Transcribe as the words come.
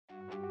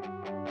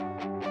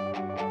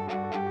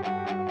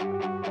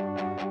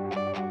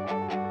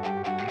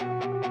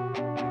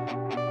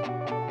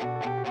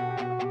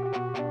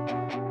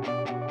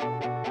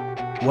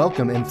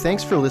Welcome and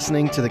thanks for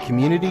listening to the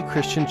Community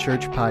Christian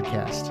Church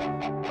podcast.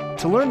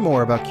 To learn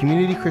more about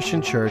Community Christian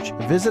Church,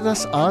 visit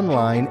us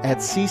online at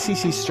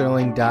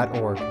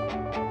cccsterling.org.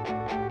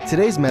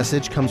 Today's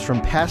message comes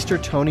from Pastor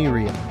Tony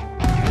Ria.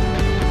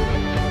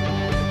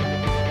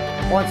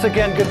 Once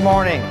again, good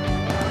morning.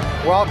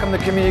 Welcome to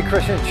Community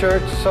Christian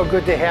Church. So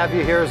good to have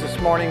you here this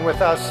morning with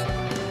us.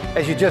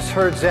 As you just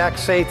heard Zach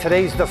say,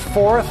 today's the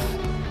fourth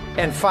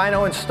and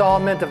final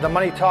installment of the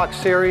Money Talk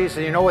series,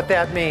 and you know what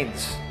that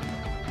means.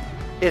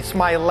 It's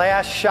my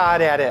last shot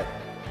at it.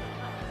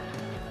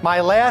 My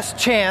last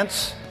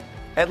chance,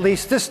 at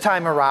least this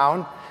time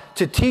around,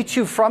 to teach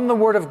you from the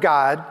Word of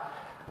God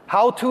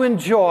how to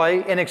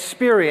enjoy and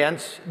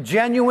experience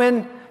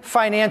genuine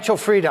financial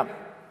freedom.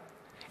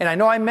 And I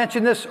know I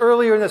mentioned this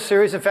earlier in the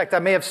series. In fact, I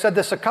may have said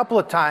this a couple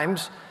of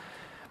times.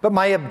 But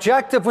my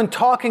objective when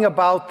talking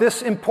about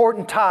this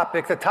important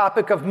topic, the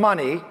topic of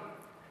money,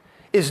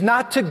 is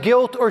not to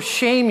guilt or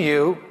shame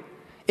you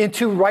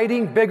into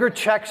writing bigger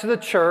checks to the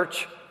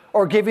church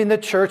or giving the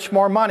church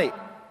more money.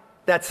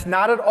 That's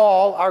not at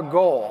all our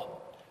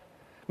goal.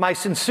 My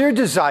sincere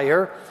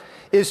desire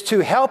is to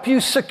help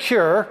you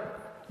secure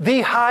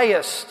the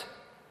highest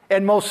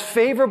and most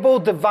favorable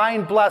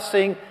divine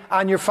blessing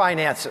on your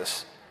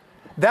finances.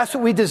 That's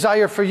what we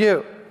desire for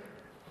you.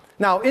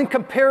 Now, in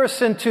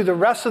comparison to the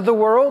rest of the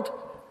world,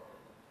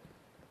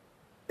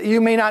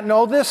 you may not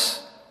know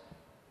this,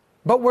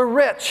 but we're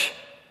rich.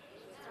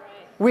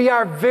 We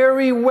are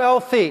very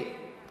wealthy.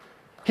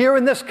 Here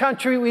in this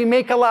country, we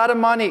make a lot of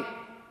money,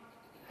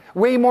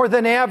 way more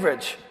than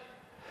average.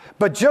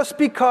 But just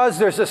because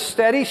there's a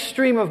steady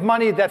stream of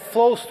money that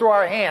flows through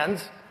our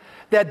hands,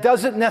 that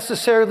doesn't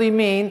necessarily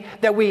mean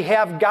that we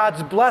have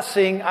God's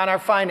blessing on our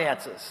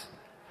finances.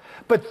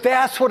 But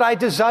that's what I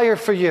desire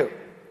for you.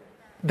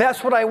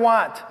 That's what I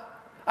want.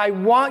 I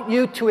want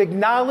you to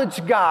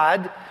acknowledge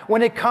God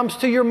when it comes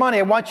to your money.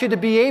 I want you to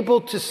be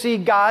able to see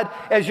God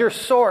as your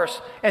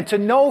source and to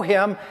know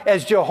Him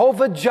as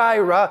Jehovah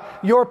Jireh,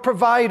 your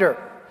provider.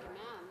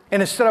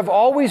 And instead of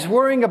always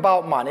worrying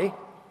about money,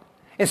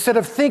 instead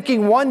of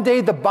thinking one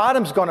day the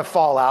bottom's going to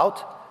fall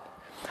out,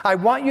 I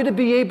want you to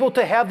be able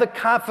to have the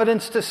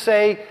confidence to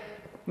say,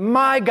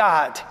 my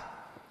God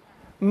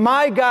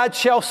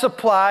shall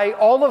supply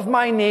all of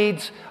my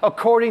needs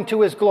according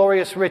to His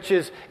glorious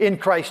riches in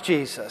Christ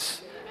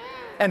Jesus.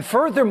 And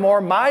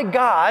furthermore, my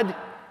God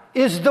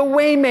is the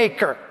way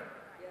maker.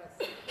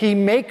 He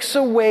makes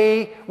a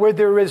way where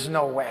there is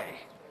no way.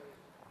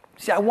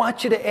 See, I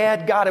want you to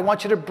add God. I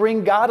want you to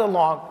bring God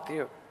along with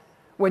you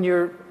when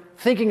you're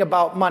thinking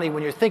about money,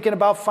 when you're thinking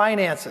about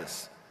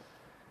finances.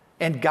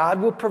 And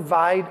God will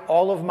provide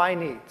all of my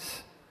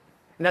needs.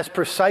 And that's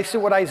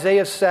precisely what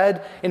Isaiah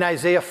said in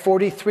Isaiah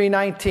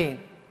 43:19.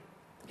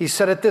 He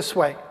said it this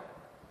way: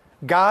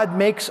 God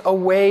makes a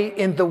way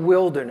in the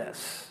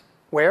wilderness.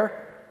 Where?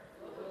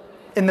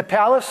 In the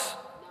palace?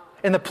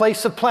 In the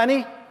place of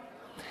plenty?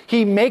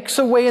 He makes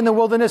a way in the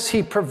wilderness.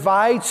 He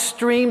provides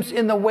streams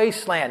in the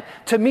wasteland.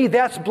 To me,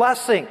 that's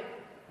blessing.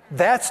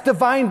 That's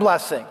divine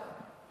blessing.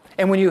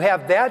 And when you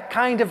have that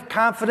kind of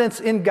confidence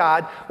in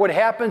God, what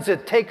happens,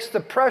 it takes the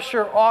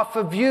pressure off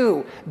of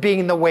you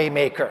being the way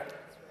maker.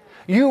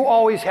 You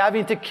always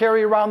having to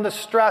carry around the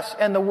stress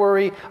and the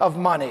worry of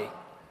money.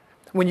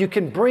 When you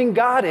can bring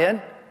God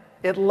in,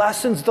 it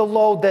lessens the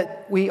load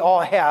that we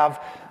all have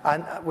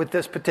with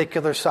this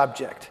particular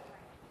subject.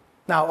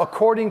 Now,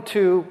 according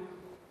to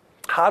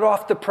hot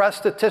off the press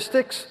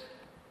statistics,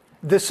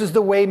 this is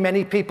the way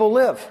many people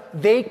live.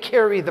 They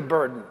carry the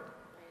burden.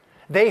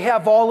 They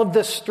have all of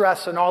this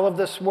stress and all of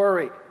this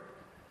worry.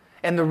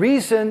 And the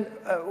reason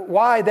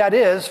why that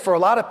is for a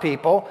lot of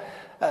people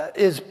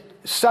is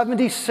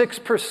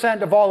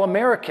 76% of all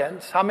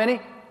Americans, how many?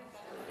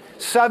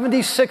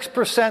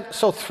 76%,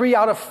 so 3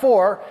 out of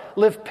 4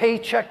 live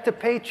paycheck to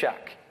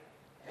paycheck.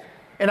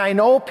 And I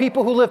know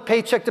people who live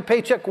paycheck to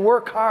paycheck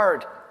work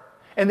hard,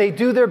 and they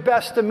do their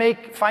best to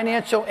make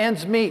financial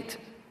ends meet.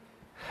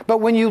 But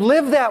when you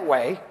live that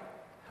way,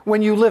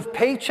 when you live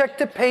paycheck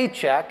to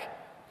paycheck,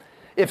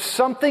 if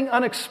something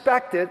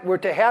unexpected were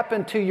to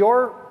happen to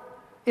your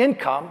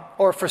income,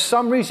 or for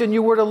some reason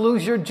you were to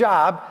lose your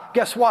job,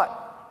 guess what?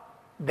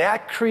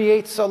 That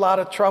creates a lot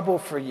of trouble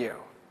for you.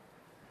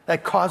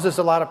 That causes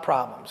a lot of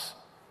problems.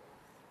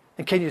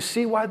 And can you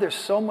see why there's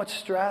so much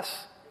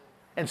stress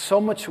and so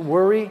much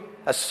worry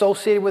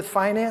associated with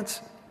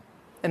finance?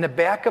 In the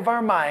back of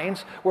our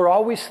minds, we're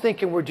always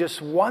thinking we're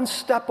just one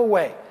step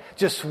away,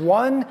 just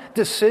one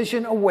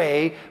decision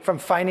away from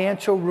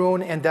financial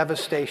ruin and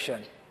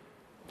devastation.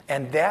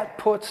 And that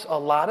puts a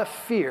lot of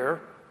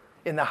fear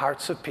in the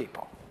hearts of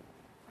people.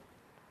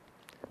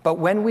 But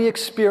when we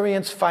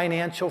experience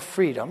financial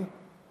freedom,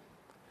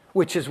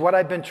 which is what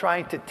I've been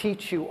trying to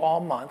teach you all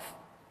month,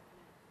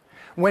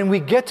 when we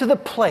get to the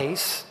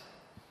place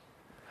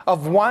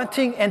of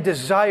wanting and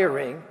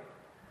desiring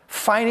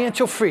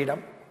financial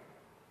freedom,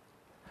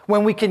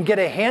 when we can get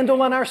a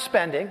handle on our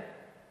spending,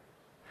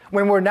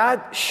 when we're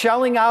not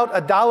shelling out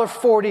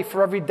 $1.40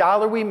 for every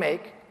dollar we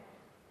make,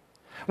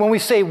 when we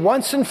say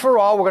once and for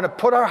all, we're going to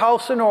put our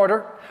house in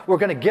order, we're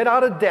going to get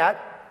out of debt,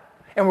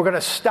 and we're going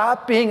to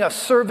stop being a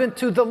servant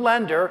to the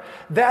lender,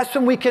 that's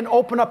when we can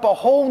open up a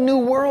whole new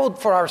world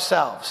for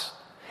ourselves.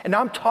 And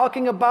I'm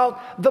talking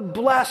about the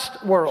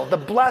blessed world, the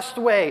blessed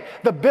way,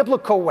 the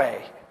biblical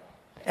way.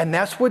 And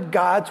that's what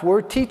God's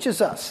Word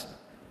teaches us.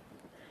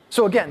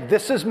 So again,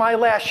 this is my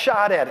last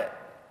shot at it.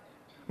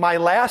 My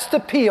last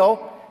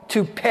appeal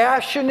to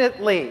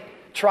passionately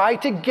try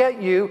to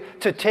get you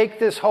to take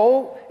this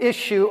whole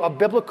issue of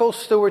biblical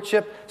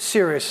stewardship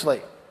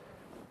seriously.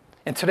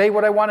 And today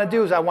what I want to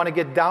do is I want to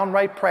get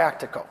downright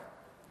practical.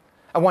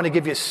 I want to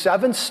give you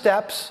 7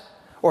 steps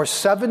or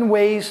 7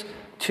 ways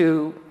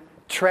to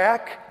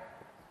track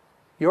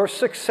your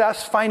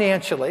success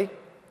financially,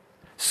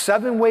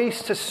 7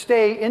 ways to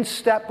stay in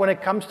step when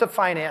it comes to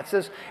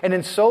finances, and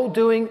in so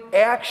doing,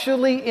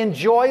 actually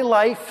enjoy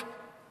life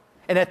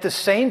and at the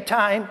same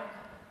time,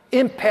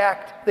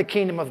 impact the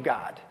kingdom of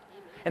God.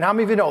 And how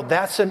many of you know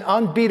that's an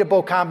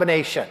unbeatable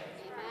combination?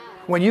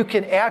 When you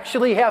can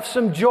actually have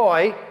some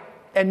joy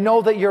and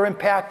know that you're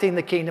impacting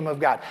the kingdom of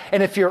God.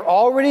 And if you're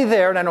already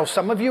there, and I know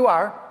some of you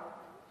are,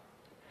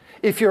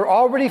 if you're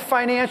already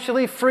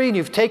financially free and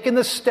you've taken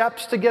the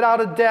steps to get out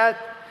of debt,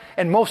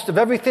 and most of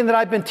everything that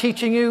I've been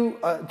teaching you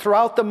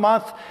throughout the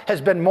month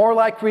has been more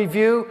like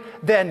review,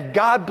 then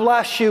God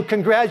bless you.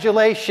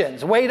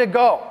 Congratulations. Way to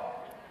go.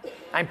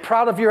 I'm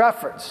proud of your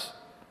efforts.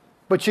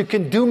 But you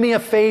can do me a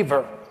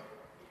favor.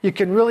 You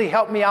can really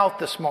help me out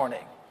this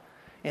morning.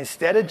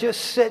 Instead of just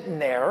sitting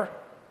there,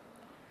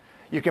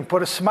 you can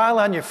put a smile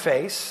on your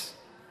face,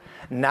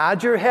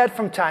 nod your head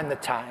from time to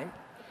time,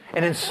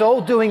 and in so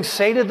doing,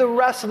 say to the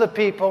rest of the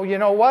people, you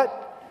know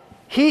what?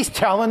 He's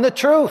telling the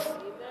truth.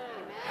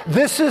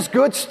 This is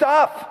good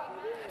stuff.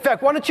 In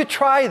fact, why don't you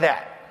try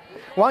that?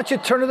 Why don't you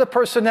turn to the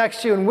person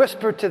next to you and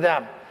whisper to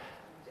them,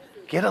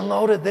 get a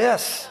load of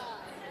this.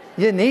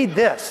 You need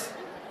this.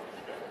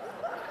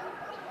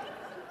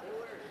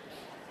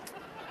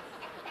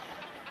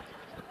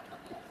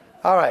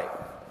 All right.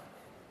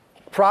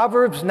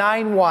 Proverbs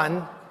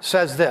 9:1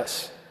 says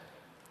this.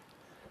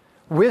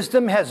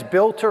 Wisdom has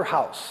built her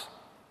house.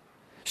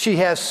 She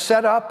has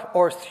set up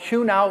or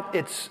hewn out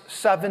its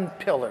 7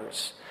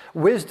 pillars.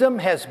 Wisdom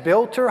has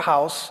built her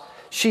house.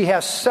 She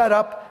has set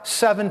up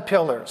 7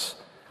 pillars.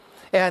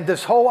 And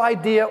this whole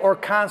idea or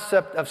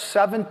concept of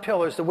 7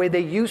 pillars, the way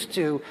they used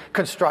to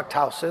construct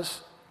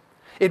houses,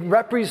 it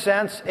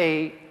represents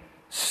a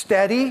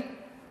steady,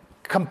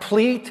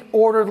 complete,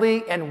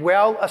 orderly, and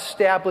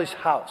well-established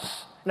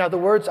house. In other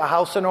words, a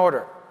house in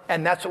order.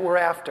 And that's what we're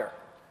after.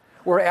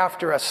 We're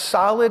after a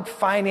solid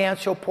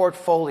financial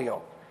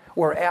portfolio.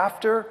 We're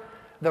after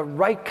the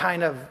right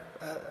kind of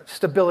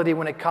stability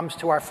when it comes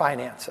to our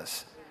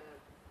finances.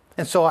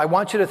 And so I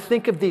want you to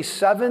think of these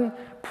 7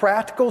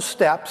 practical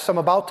steps I'm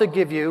about to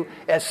give you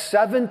as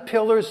 7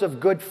 pillars of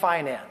good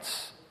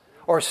finance,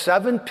 or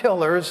 7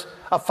 pillars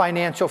of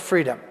financial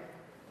freedom.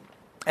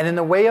 And in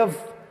the way of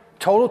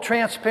total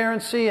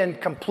transparency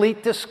and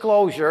complete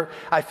disclosure,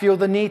 I feel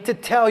the need to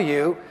tell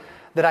you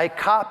that I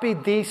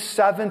copied these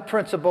 7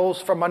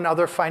 principles from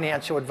another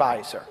financial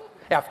advisor.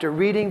 After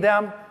reading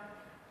them,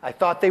 I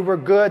thought they were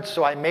good,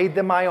 so I made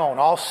them my own,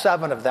 all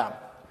 7 of them.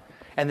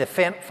 And the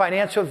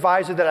financial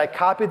advisor that I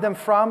copied them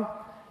from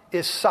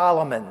is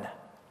Solomon,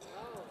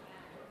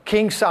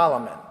 King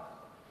Solomon.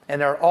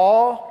 And they're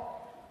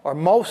all, or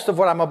most of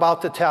what I'm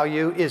about to tell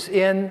you, is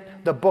in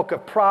the book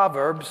of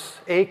Proverbs,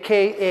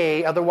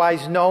 a.k.a.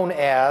 otherwise known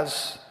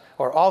as,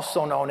 or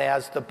also known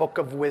as, the book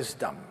of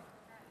wisdom.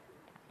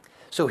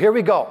 So here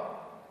we go.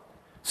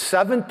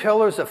 7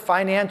 pillars of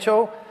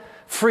financial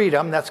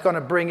freedom that's going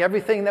to bring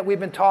everything that we've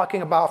been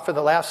talking about for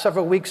the last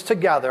several weeks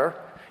together.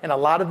 And a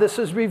lot of this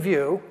is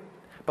review.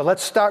 But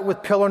let's start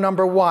with pillar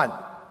number 1.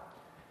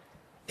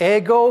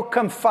 Ego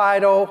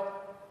confido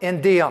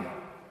in Deum.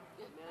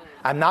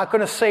 I'm not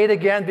going to say it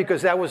again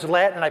because that was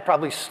Latin and I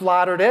probably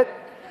slaughtered it.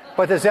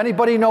 But does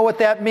anybody know what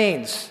that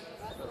means?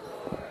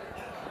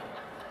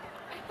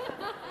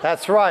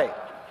 That's right.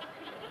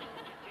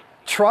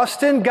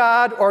 Trust in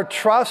God or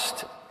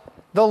trust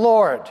the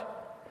Lord.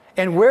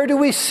 And where do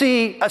we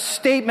see a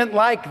statement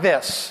like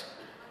this?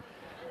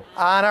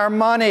 On our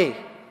money.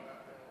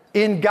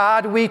 In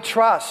God we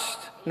trust.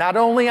 Not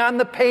only on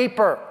the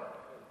paper,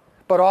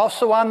 but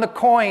also on the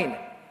coin.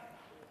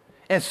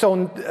 And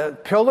so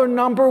pillar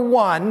number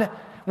 1,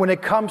 when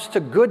it comes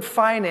to good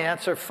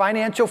finance or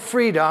financial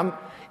freedom,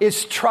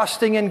 is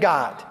trusting in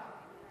God.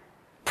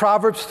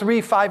 Proverbs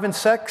 3, 5, and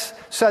 6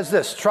 says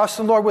this, trust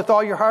in the Lord with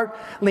all your heart,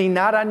 lean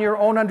not on your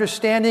own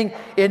understanding,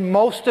 in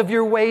most of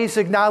your ways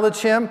acknowledge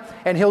Him,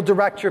 and He'll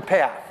direct your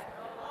path.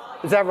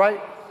 Is that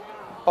right?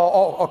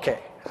 Oh, okay.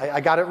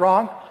 I got it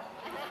wrong.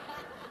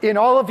 In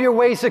all of your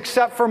ways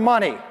except for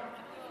money,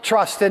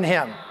 trust in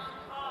Him.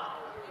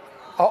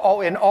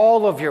 In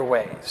all of your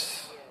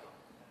ways,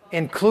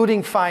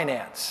 including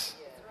finance,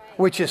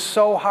 which is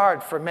so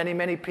hard for many,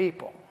 many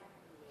people.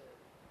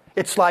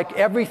 It's like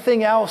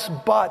everything else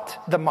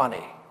but the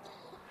money.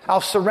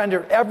 I'll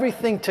surrender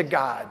everything to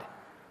God.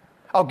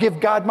 I'll give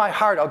God my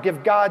heart. I'll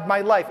give God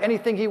my life,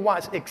 anything He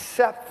wants,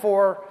 except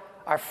for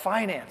our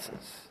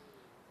finances.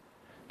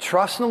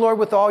 Trust in the Lord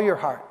with all your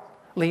heart.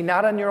 Lean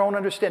not on your own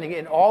understanding.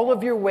 In all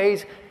of your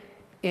ways,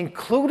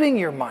 including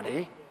your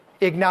money,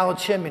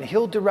 acknowledge him and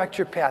he'll direct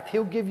your path.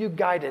 He'll give you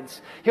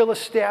guidance. He'll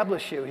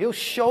establish you. He'll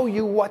show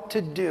you what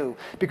to do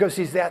because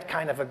he's that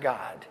kind of a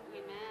God.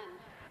 Amen.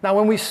 Now,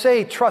 when we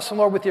say trust the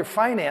Lord with your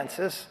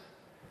finances,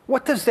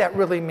 what does that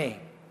really mean?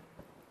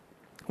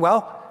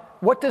 Well,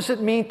 what does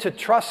it mean to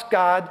trust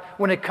God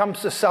when it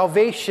comes to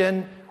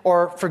salvation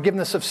or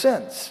forgiveness of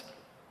sins?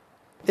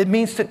 It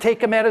means to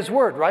take him at his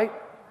word, right?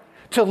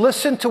 To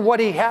listen to what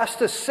he has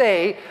to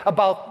say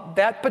about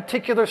that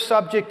particular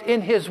subject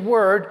in his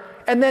word,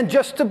 and then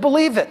just to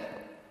believe it.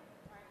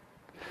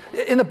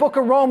 In the book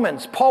of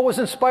Romans, Paul was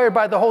inspired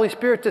by the Holy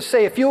Spirit to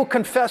say, if you will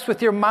confess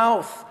with your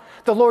mouth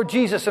the Lord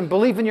Jesus and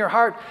believe in your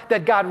heart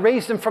that God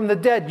raised him from the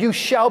dead, you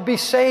shall be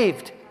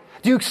saved.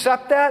 Do you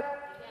accept that?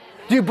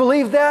 Do you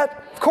believe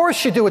that? Of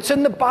course you do. It's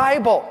in the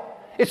Bible.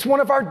 It's one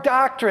of our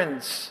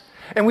doctrines.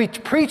 And we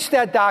preach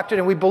that doctrine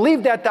and we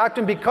believe that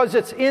doctrine because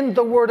it's in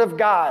the Word of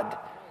God.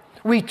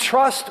 We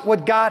trust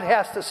what God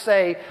has to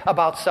say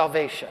about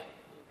salvation.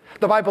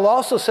 The Bible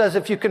also says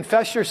if you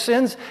confess your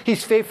sins,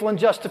 he's faithful and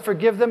just to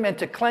forgive them and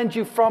to cleanse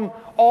you from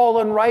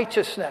all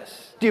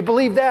unrighteousness. Do you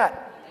believe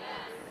that?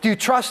 Do you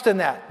trust in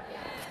that?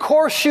 Of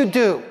course you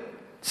do.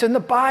 It's in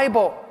the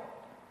Bible.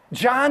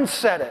 John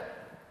said it.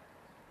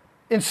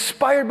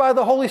 Inspired by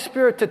the Holy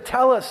Spirit to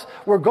tell us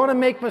we're going to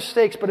make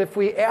mistakes, but if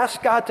we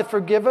ask God to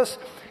forgive us,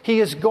 he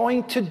is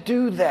going to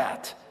do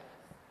that.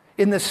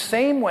 In the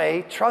same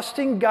way,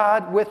 trusting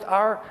God with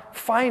our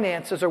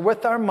finances or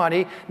with our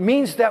money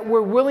means that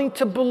we're willing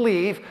to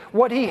believe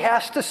what he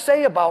has to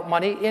say about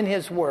money in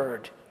his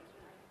word.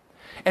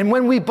 And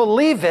when we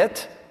believe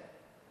it,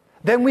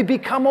 then we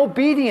become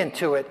obedient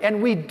to it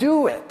and we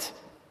do it.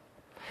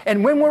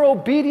 And when we're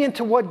obedient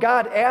to what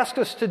God asks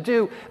us to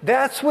do,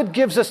 that's what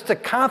gives us the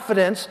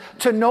confidence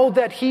to know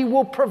that he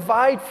will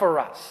provide for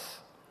us.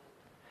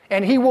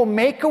 And he will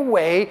make a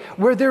way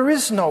where there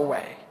is no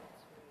way.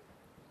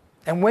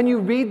 And when you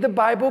read the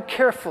Bible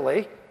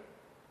carefully,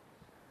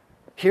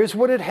 here's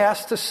what it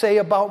has to say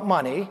about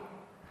money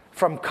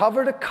from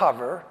cover to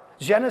cover,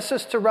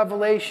 Genesis to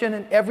Revelation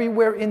and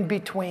everywhere in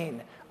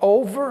between,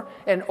 over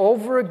and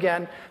over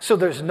again, so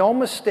there's no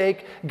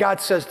mistake. God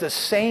says the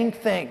same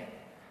thing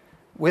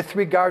with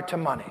regard to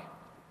money.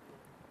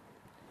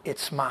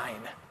 It's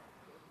mine.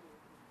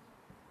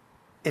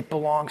 It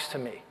belongs to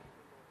me.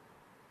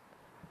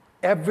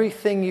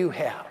 Everything you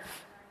have,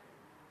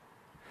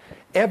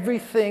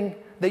 everything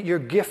that you're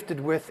gifted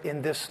with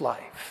in this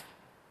life.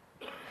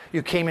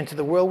 You came into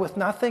the world with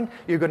nothing,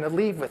 you're going to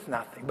leave with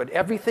nothing. But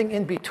everything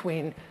in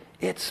between,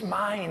 it's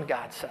mine,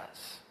 God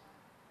says.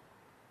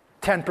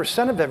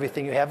 10% of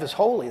everything you have is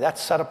holy.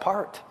 That's set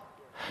apart.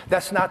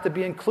 That's not to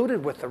be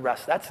included with the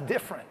rest. That's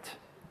different.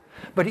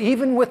 But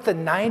even with the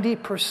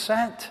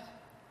 90%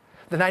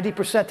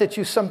 that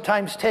you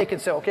sometimes take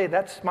and say, okay,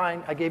 that's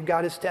mine. I gave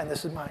God his 10.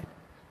 This is mine.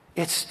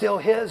 It's still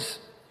his.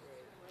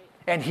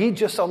 And he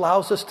just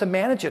allows us to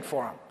manage it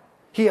for him.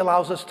 He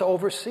allows us to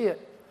oversee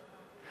it.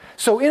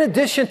 So in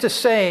addition to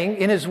saying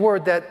in his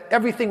word that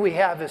everything we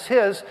have is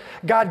his,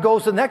 God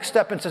goes the next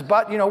step and says,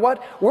 but you know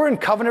what? We're in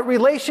covenant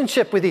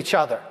relationship with each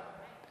other.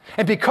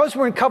 And because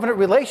we're in covenant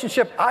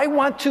relationship, I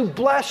want to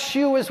bless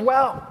you as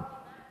well.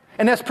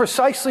 And that's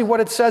precisely what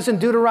it says in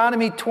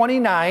Deuteronomy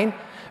 29,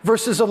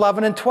 verses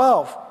 11 and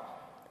 12.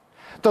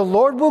 The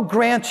Lord will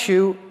grant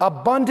you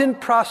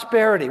abundant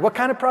prosperity. What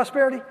kind of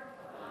prosperity?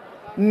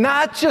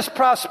 Not just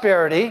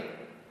prosperity,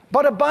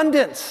 but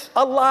abundance,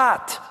 a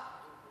lot.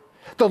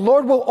 The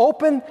Lord will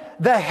open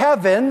the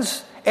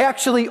heavens,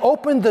 actually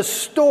open the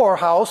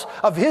storehouse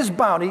of his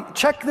bounty.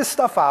 Check this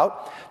stuff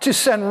out. To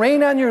send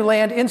rain on your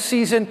land in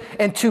season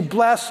and to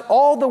bless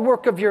all the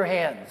work of your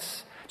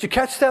hands. Did you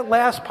catch that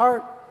last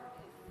part?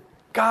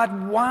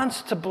 God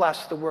wants to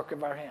bless the work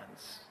of our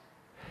hands.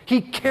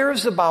 He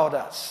cares about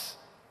us.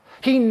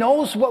 He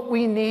knows what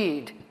we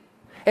need.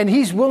 And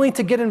he's willing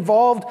to get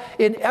involved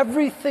in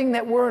everything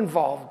that we're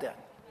involved in.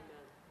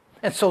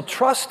 And so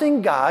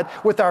trusting God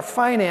with our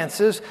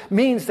finances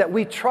means that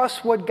we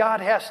trust what God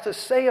has to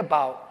say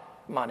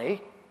about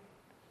money.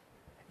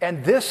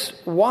 And this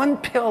one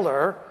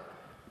pillar,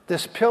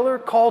 this pillar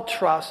called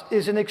trust,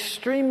 is an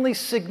extremely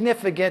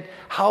significant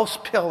house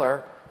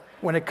pillar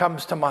when it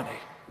comes to money.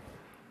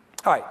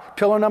 All right,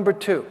 pillar number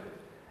 2,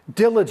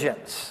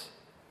 diligence,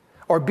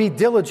 or be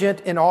diligent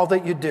in all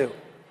that you do.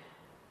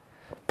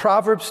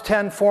 Proverbs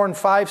 10:4 and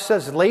 5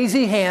 says,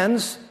 lazy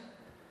hands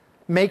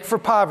make for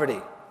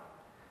poverty,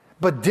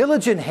 but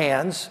diligent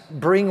hands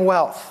bring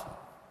wealth.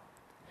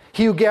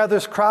 He who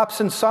gathers crops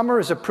in summer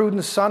is a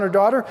prudent son or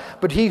daughter,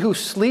 but he who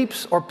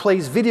sleeps or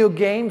plays video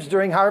games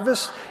during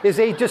harvest is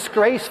a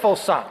disgraceful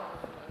son.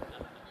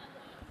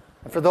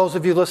 And for those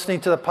of you listening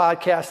to the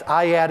podcast,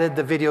 I added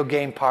the video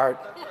game part.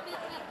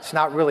 It's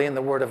not really in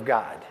the Word of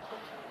God.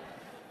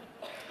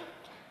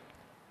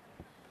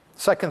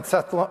 2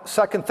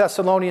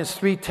 Thessalonians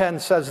 3:10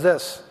 says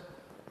this,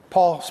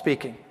 Paul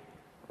speaking,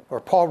 or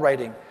Paul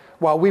writing,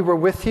 while we were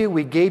with you,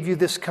 we gave you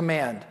this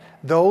command.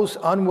 Those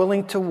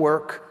unwilling to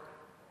work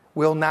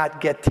will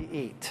not get to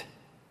eat.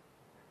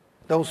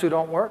 Those who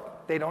don't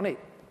work, they don't eat.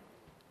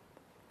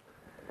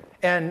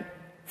 And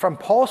from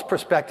Paul's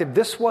perspective,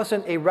 this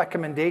wasn't a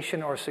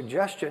recommendation or a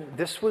suggestion.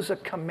 This was a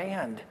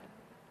command.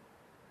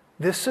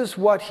 This is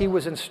what he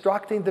was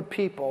instructing the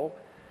people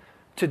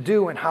to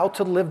do and how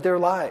to live their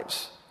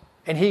lives.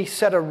 And he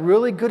set a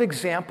really good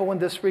example in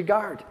this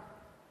regard.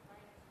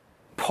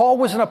 Paul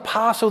was an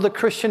apostle of the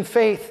Christian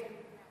faith.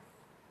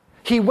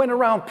 He went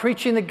around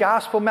preaching the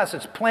gospel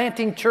message,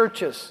 planting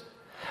churches,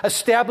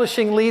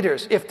 establishing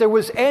leaders. If there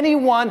was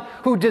anyone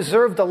who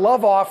deserved a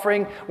love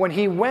offering when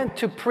he went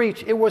to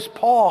preach, it was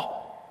Paul.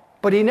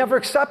 But he never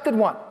accepted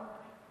one,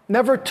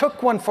 never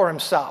took one for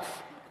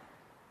himself,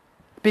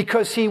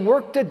 because he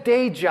worked a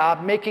day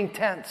job making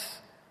tents.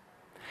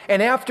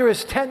 And after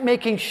his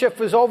tent-making shift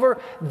was over,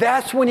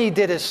 that's when he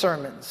did his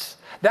sermons.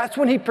 That's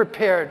when he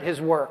prepared his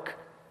work.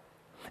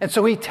 And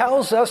so he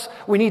tells us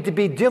we need to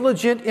be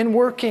diligent in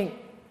working,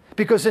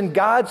 because in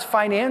God's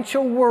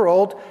financial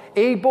world,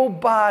 able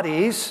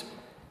bodies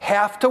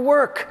have to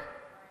work.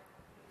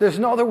 There's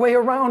no other way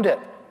around it.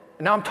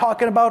 And now I'm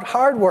talking about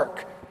hard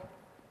work.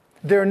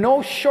 There are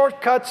no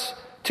shortcuts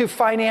to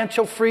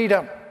financial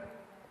freedom.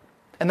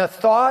 And the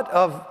thought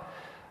of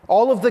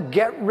all of the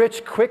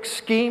get-rich-quick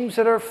schemes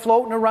that are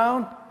floating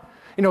around,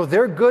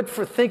 they're good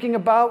for thinking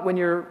about when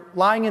you're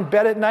lying in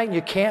bed at night and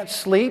you can't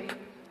sleep,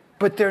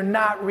 but they're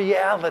not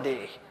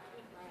reality.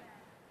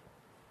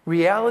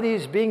 Reality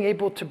is being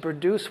able to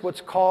produce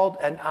what's called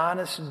an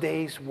honest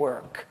day's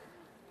work,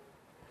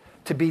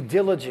 to be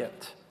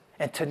diligent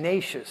and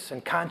tenacious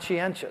and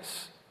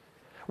conscientious,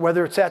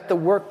 whether it's at the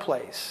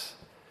workplace,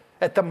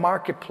 at the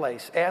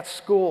marketplace, at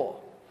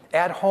school,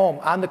 at home,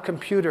 on the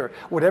computer,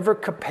 whatever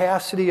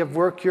capacity of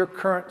work your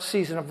current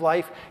season of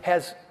life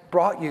has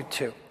brought you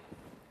to.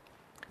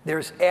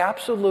 There's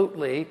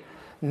absolutely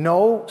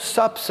no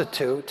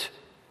substitute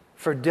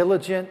for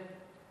diligent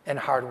and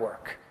hard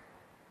work.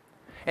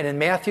 And in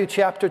Matthew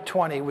chapter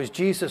 20, it was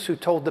Jesus who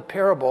told the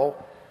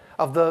parable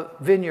of the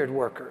vineyard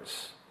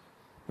workers.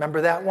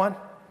 Remember that one?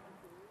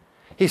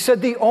 He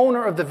said the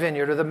owner of the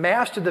vineyard, or the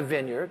master of the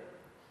vineyard,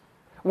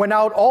 went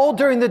out all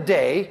during the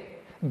day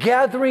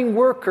gathering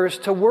workers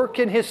to work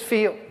in his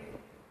field.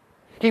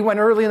 He went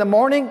early in the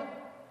morning.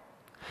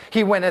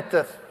 He went at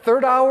the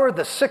 3rd hour,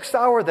 the 6th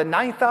hour, the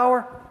 9th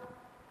hour.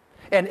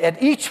 And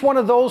at each one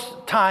of those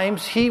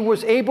times, he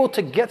was able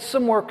to get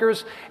some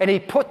workers, and he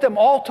put them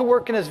all to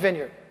work in his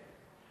vineyard.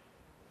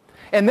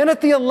 And then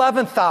at the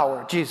 11th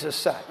hour, Jesus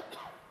said,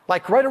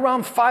 like right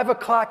around 5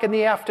 o'clock in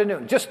the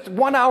afternoon, just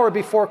 1 hour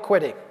before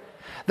quitting,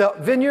 the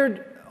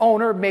vineyard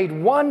owner made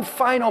one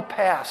final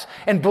pass.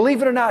 And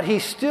believe it or not, he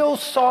still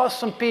saw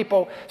some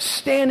people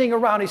standing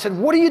around. He said,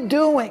 "What are you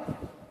doing?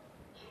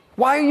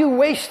 Why are you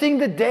wasting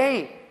the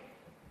day?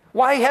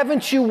 Why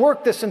haven't you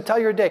worked this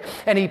entire day?"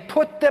 And he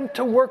put them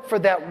to work for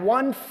that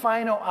one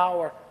final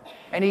hour.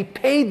 And he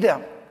paid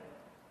them.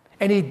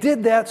 And he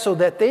did that so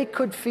that they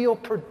could feel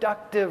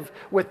productive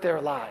with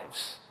their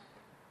lives.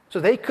 So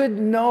they could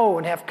know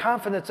and have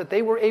confidence that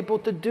they were able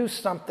to do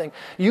something.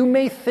 You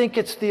may think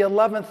it's the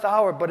 11th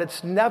hour, but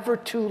it's never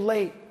too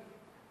late.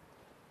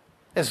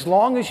 As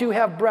long as you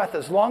have breath,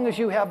 as long as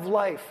you have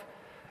life,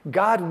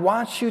 God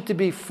wants you to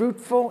be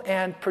fruitful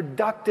and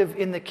productive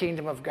in the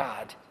kingdom of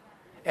God.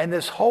 And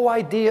this whole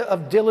idea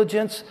of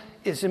diligence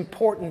is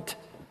important.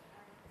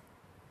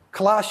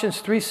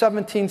 Colossians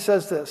 3:17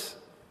 says this: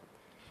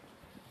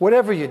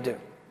 whatever you do,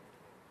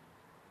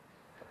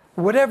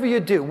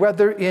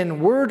 whether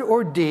in word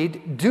or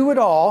deed, do it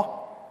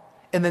all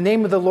in the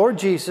name of the Lord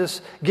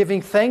Jesus,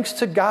 giving thanks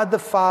to God the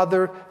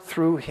Father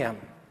through him.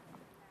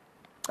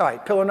 All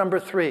right, pillar number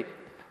 3,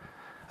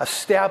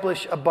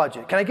 establish a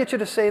budget. Can I get you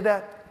to say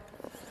that?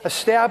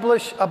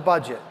 Establish a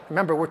budget.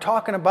 Remember, we're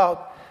talking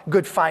about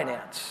good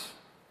finance,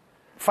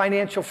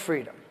 financial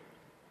freedom.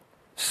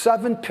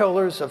 7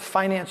 pillars of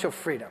financial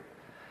freedom.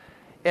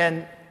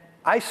 And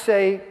I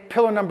say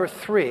pillar number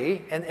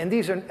 3, and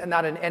these are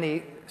not in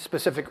any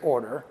specific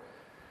order,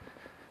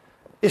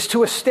 is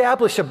to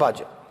establish a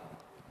budget.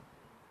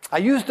 I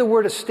use the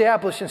word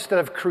establish instead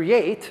of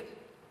create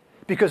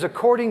because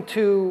according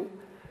to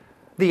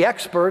the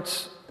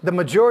experts, the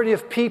majority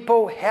of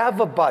people have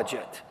a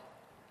budget,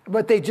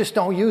 but they just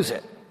don't use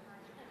it.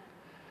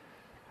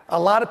 A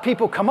lot of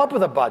people come up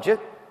with a budget,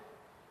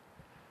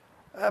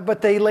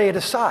 but they lay it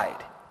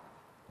aside.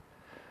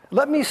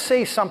 Let me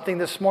say something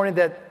this morning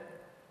that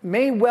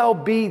may well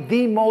be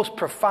the most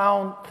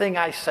profound thing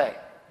I say.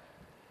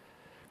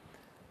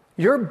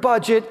 Your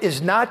budget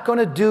is not going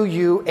to do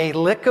you a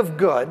lick of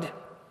good,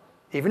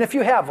 even if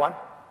you have one,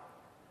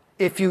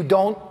 if you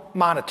don't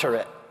monitor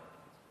it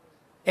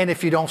and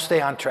if you don't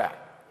stay on track.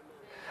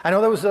 I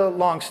know that was a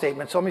long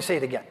statement, so let me say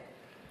it again.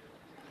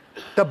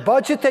 The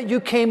budget that you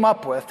came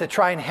up with to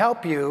try and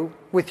help you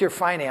with your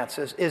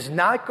finances is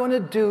not going to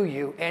do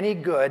you any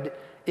good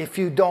if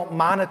you don't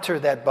monitor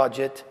that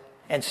budget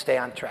and stay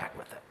on track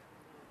with it.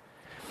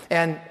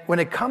 And when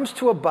it comes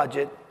to a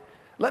budget,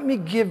 let me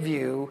give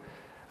you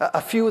a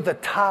few of the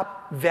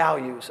top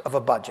values of a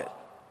budget.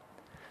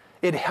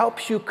 It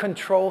helps you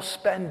control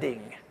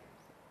spending.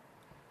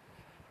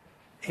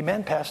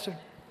 Amen, Pastor?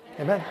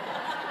 Amen.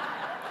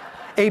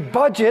 A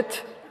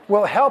budget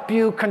will help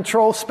you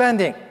control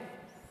spending.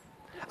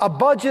 A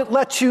budget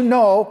lets you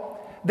know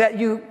that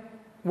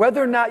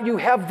whether or not you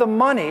have the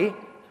money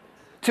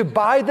to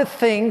buy the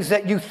things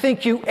that you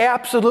think you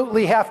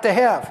absolutely have to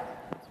have.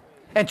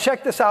 And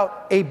check this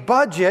out. A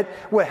budget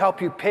will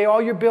help you pay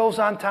all your bills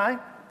on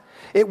time.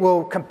 It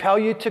will compel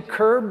you to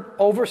curb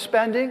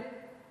overspending,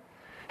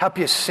 help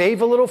you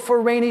save a little for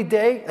a rainy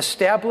day,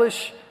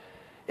 establish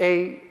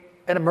an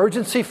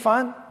emergency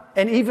fund,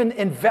 and even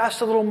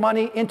invest a little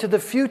money into the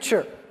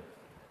future.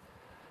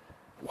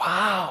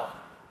 Wow.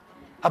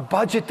 A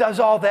budget does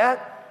all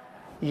that?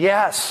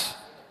 Yes.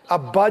 A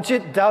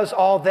budget does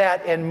all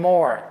that and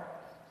more.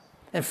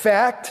 In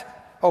fact,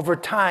 over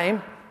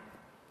time,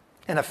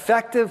 an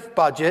effective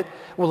budget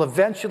will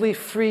eventually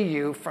free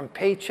you from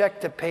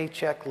paycheck to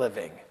paycheck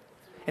living.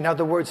 In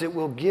other words, it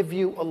will give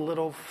you a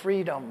little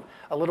freedom,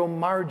 a little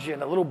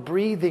margin, a little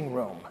breathing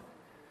room.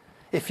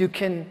 If you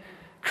can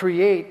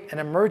create an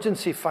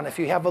emergency fund, if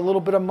you have a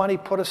little bit of money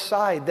put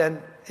aside, then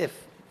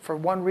if for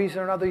one reason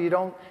or another you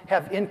don't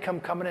have income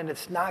coming in,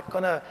 it's not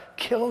going to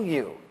kill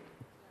you.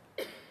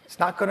 It's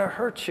not going to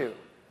hurt you.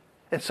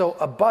 And so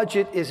a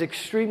budget is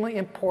extremely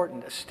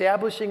important.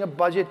 Establishing a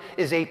budget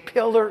is a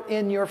pillar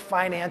in your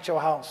financial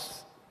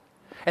house.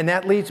 And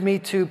that leads me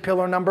to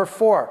pillar number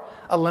 4,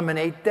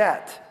 eliminate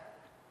debt.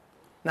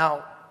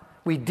 Now,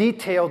 we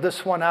detailed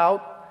this one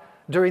out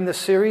during the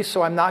series,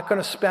 so I'm not going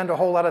to spend a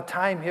whole lot of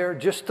time here,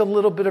 just a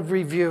little bit of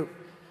review.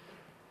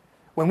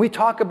 When we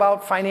talk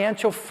about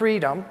financial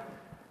freedom,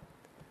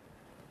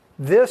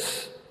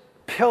 this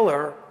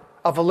pillar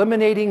of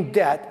eliminating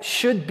debt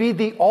should be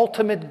the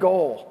ultimate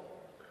goal.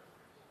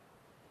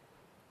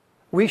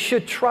 We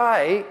should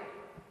try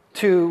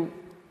to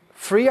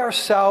free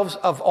ourselves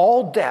of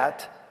all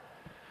debt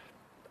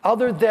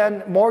other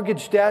than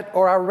mortgage debt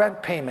or our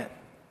rent payment.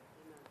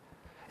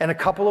 And a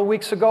couple of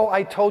weeks ago,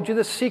 I told you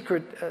the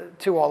secret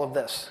to all of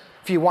this.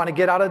 If you want to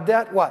get out of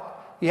debt,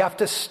 what? You have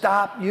to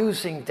stop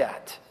using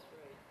debt.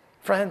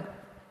 Friend,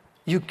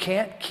 you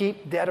can't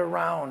keep debt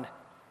around.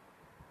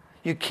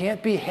 You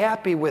can't be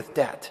happy with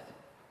debt.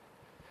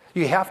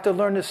 You have to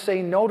learn to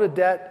say no to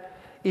debt,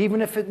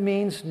 even if it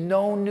means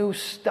no new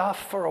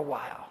stuff for a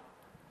while.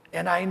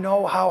 And I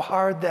know how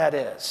hard that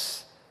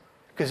is,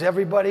 because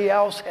everybody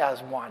else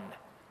has one.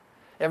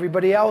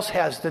 Everybody else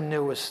has the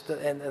newest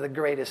and the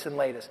greatest and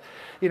latest.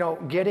 You know,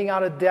 getting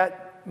out of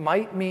debt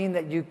might mean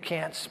that you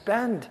can't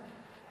spend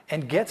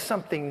and get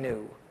something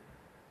new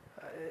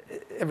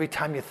every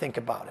time you think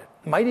about it.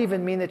 It might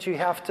even mean that you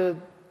have to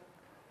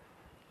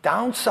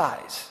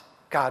downsize,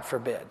 God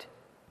forbid,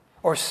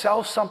 or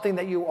sell something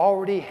that you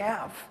already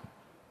have.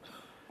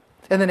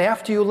 And then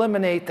after you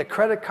eliminate the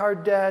credit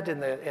card debt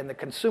and the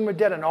consumer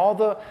debt and all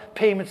the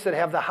payments that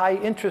have the high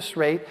interest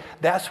rate,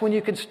 that's when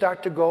you can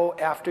start to go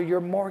after your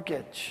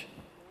mortgage.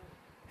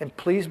 And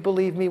please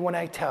believe me when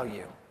I tell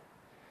you,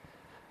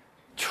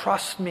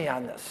 trust me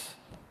on this.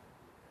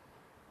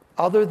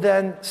 Other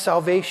than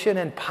salvation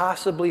and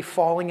possibly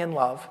falling in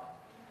love,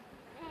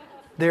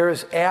 there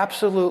is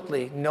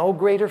absolutely no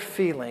greater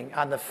feeling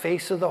on the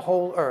face of the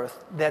whole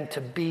earth than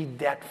to be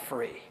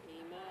debt-free.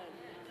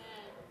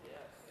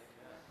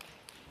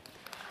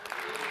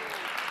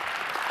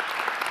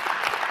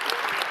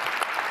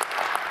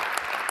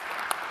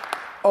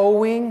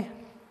 Owing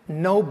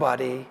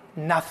nobody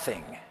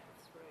nothing.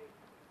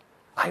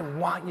 I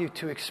want you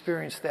to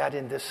experience that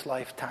in this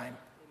lifetime.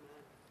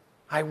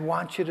 I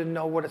want you to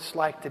know what it's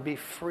like to be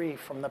free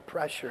from the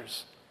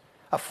pressures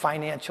of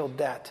financial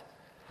debt.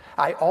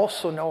 I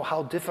also know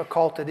how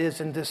difficult it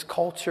is in this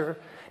culture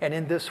and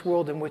in this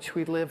world in which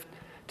we live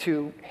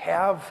to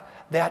have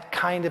that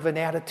kind of an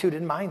attitude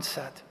and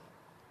mindset.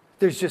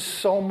 There's just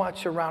so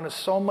much around us,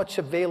 so much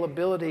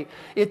availability.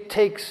 It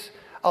takes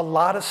a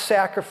lot of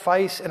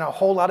sacrifice and a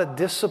whole lot of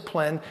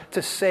discipline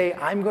to say,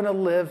 I'm going to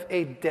live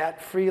a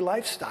debt-free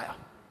lifestyle.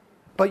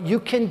 But you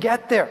can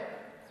get there.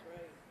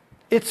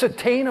 It's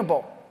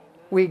attainable.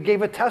 We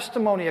gave a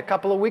testimony a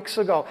couple of weeks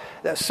ago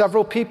that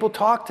several people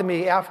talked to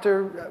me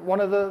after one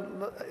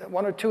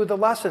or two of the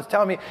lessons,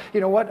 telling me,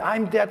 you know what,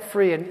 I'm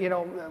debt-free, and you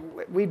know,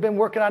 we've been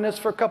working on this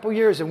for a couple of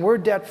years, and we're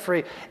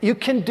debt-free. You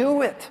can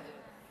do it.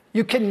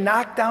 You can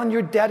knock down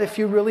your debt if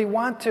you really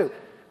want to.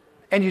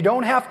 And you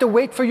don't have to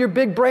wait for your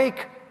big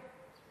break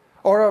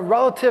or a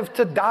relative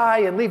to die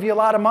and leave you a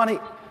lot of money.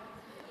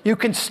 You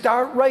can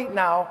start right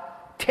now,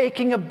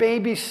 taking a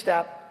baby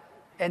step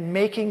and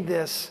making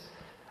this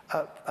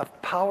a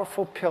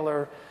powerful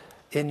pillar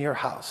in your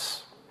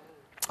house.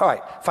 All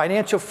right,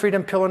 financial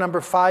freedom pillar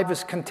number 5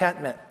 is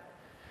contentment.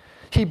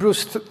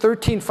 Hebrews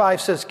 13:5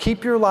 says,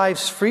 keep your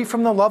lives free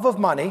from the love of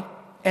money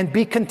and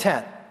be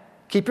content.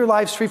 Keep your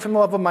lives free from the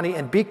love of money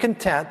and be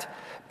content.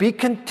 Be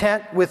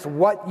content with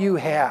what you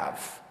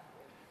have.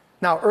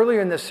 Now, earlier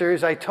in this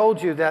series, I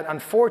told you that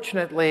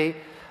unfortunately,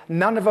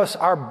 none of us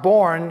are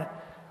born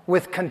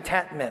with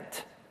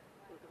contentment.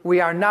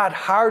 We are not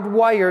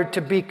hardwired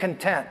to be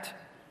content.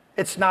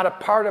 It's not a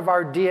part of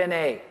our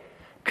DNA.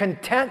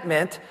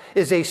 Contentment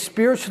is a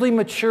spiritually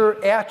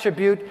mature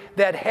attribute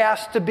that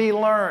has to be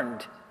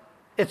learned.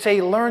 It's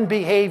a learned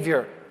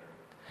behavior.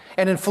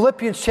 And in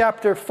Philippians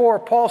chapter 4,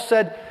 Paul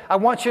said, I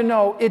want you to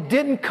know, it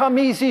didn't come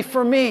easy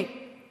for me.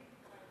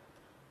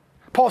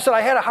 Paul said,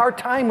 I had a hard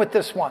time with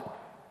this one.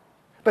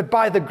 But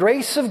by the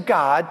grace of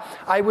God,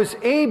 I was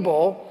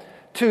able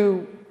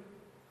to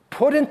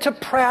put into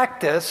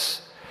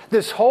practice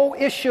this whole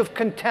issue of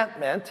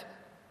contentment.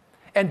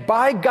 And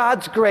by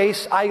God's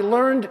grace, I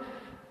learned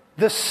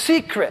the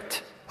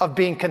secret of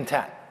being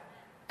content.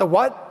 The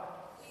what?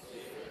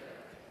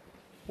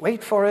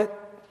 Wait for it.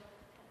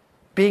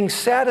 Being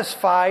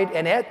satisfied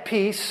and at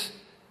peace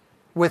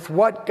with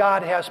what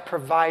God has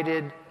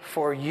provided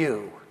for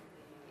you.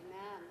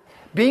 Amen.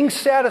 Being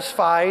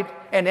satisfied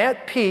and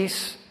at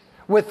peace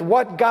with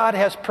what God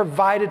has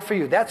provided for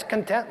you. That's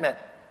contentment.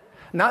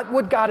 Not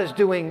what God is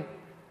doing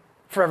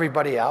for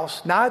everybody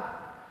else.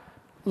 Not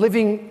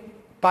living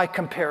by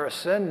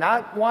comparison.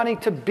 Not wanting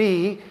to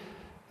be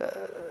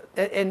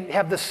and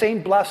have the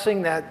same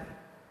blessing that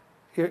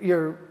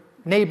your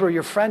neighbor,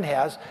 your friend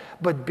has,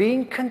 but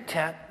being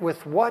content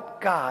with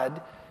what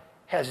God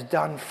has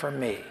done for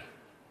me.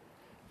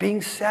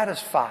 Being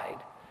satisfied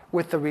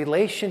with the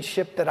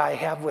relationship that I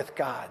have with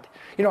God.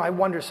 You know, I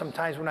wonder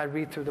sometimes when I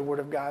read through the Word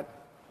of God,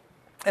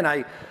 and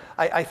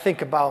I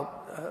think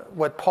about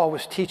what Paul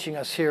was teaching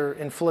us here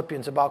in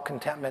Philippians about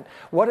contentment,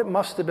 what it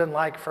must have been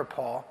like for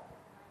Paul.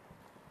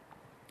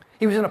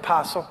 He was an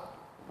apostle,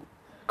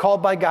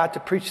 called by God to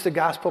preach the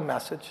gospel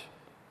message,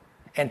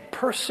 and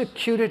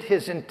persecuted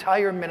his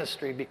entire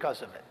ministry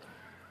because of it.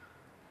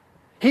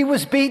 He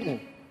was beaten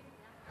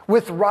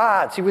with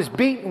rods. He was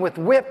beaten with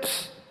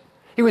whips.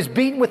 He was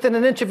beaten within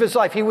an inch of his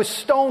life. He was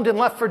stoned and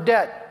left for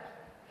dead.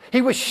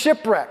 He was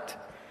shipwrecked.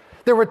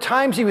 There were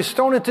times he was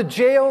thrown into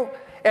jail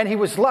and he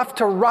was left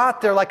to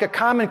rot there like a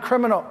common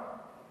criminal.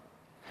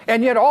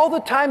 And yet all the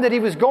time that he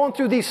was going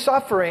through these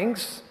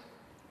sufferings,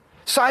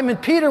 Simon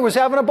Peter was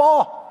having a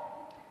ball.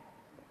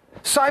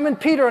 Simon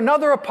Peter,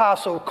 another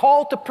apostle,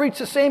 called to preach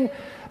the same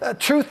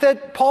truth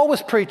that Paul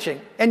was preaching.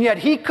 And yet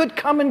he could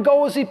come and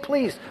go as he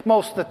pleased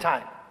most of the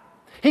time.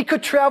 He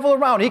could travel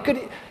around. He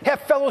could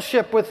have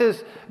fellowship with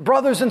his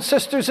brothers and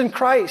sisters in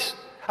Christ.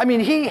 I mean,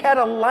 he had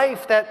a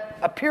life that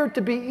appeared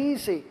to be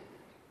easy.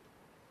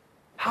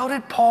 How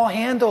did Paul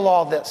handle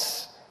all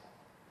this?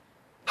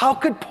 How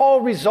could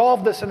Paul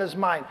resolve this in his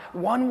mind?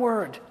 One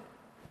word: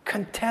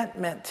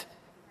 contentment.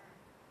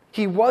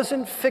 He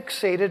wasn't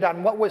fixated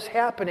on what was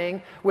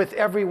happening with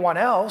everyone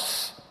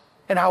else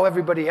and how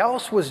everybody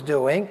else was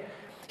doing.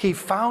 He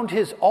found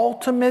his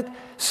ultimate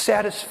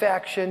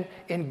satisfaction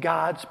in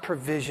God's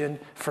provision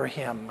for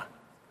him.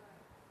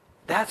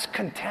 That's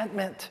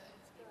contentment.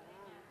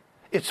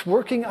 It's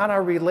working on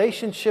our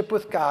relationship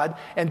with God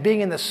and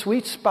being in the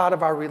sweet spot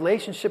of our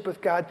relationship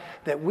with God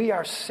that we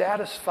are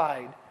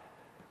satisfied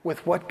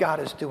with what God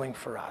is doing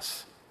for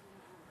us.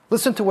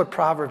 Listen to what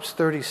Proverbs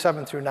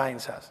 30:7-9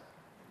 says.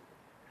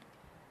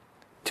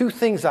 2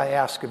 things I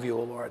ask of you,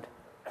 O Lord.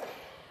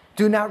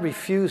 Do not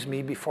refuse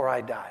me before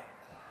I die.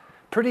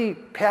 Pretty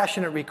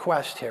passionate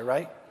request here,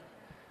 right?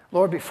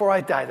 Lord, before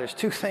I die, there's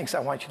 2 things I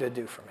want you to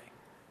do for me.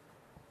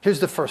 Here's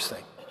the first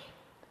thing.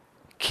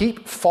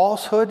 Keep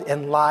falsehood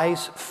and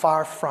lies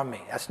far from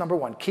me. That's number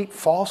 1. Keep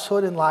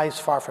falsehood and lies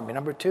far from me.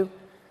 Number 2,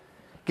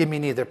 give me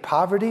neither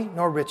poverty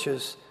nor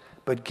riches,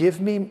 but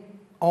give me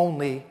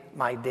only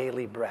my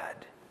daily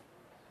bread.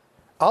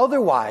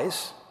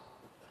 Otherwise,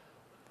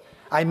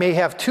 I may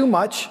have too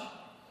much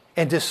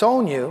and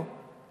disown you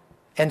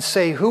and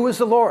say, who is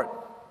the Lord?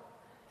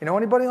 You know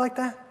anybody like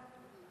that?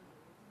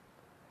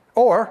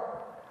 Or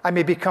I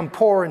may become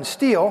poor and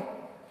steal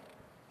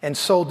and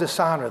so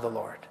dishonor the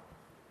Lord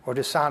or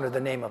dishonor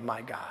the name of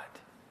my God.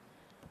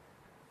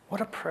 What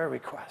a prayer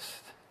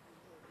request.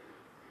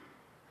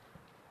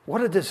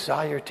 What a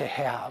desire to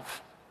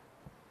have.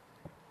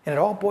 And it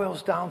all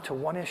boils down to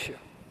one issue: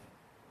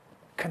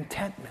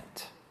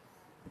 contentment.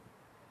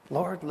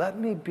 Lord, let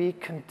me be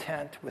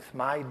content with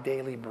my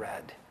daily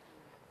bread.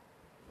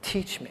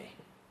 Teach me,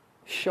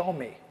 show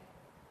me,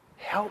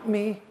 help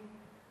me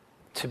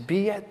to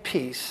be at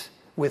peace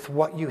with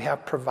what you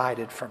have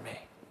provided for me.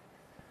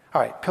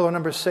 All right, pillar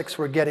number 6,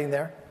 we're getting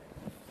there.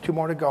 2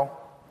 more to go.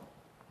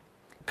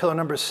 Pillar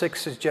number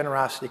 6 is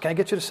generosity. Can I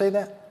get you to say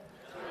that?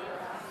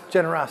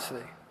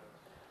 Generosity.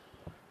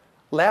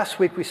 Last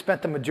week we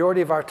spent the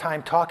majority of our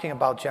time talking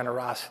about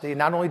generosity.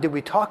 Not only did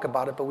we talk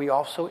about it, but we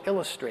also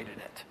illustrated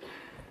it.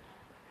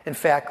 In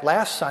fact,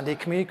 last Sunday,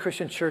 Community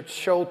Christian Church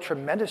showed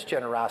tremendous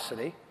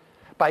generosity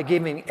by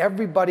giving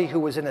everybody who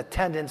was in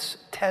attendance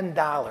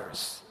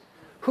 $10.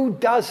 Who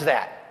does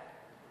that?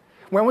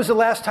 When was the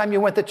last time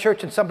you went to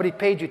church and somebody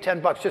paid you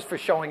 $10 just for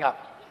showing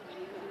up?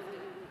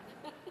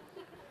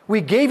 We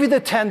gave you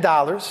the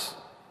 $10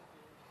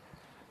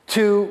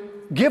 to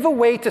give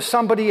away to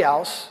somebody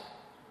else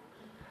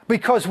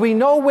because we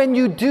know when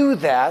you do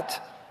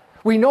that,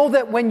 we know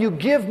that when you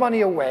give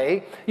money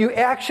away, you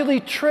actually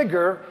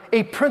trigger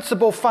a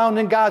principle found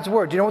in God's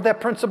Word. Do you know what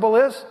that principle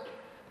is?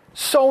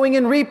 Sowing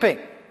and reaping.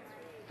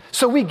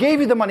 So we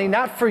gave you the money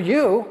not for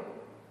you,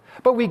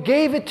 but we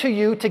gave it to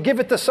you to give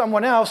it to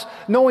someone else,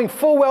 knowing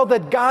full well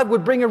that God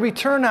would bring a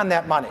return on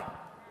that money.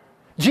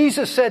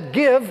 Jesus said,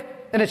 give,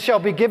 and it shall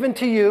be given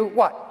to you,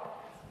 what?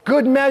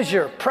 Good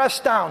measure,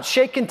 pressed down,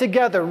 shaken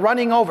together,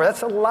 running over.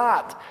 That's a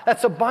lot.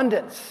 That's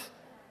abundance.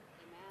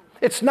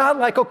 It's not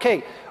like,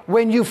 okay,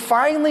 when you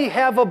finally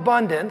have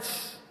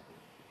abundance,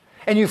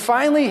 and you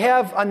finally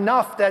have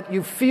enough that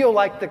you feel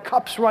like the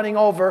cup's running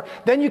over,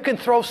 then you can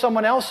throw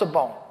someone else a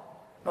bone.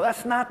 No,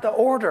 that's not the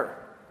order.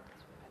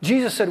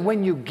 Jesus said,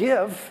 when you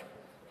give,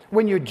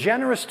 when you're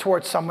generous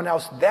towards someone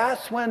else,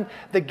 that's when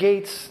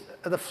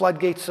the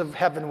floodgates of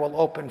heaven will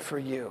open for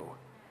you.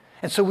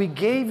 And so we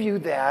gave you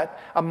that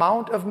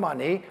amount of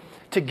money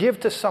to give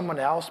to someone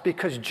else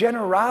because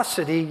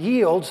generosity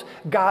yields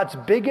God's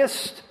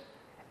biggest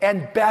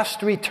and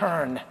best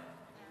return.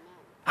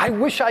 I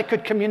wish I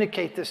could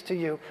communicate this to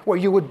you where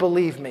you would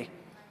believe me.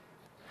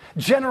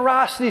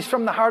 Generosity is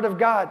from the heart of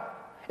God.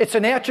 It's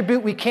an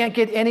attribute we can't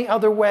get any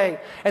other way.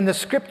 And the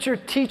scripture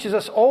teaches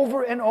us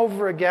over and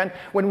over again,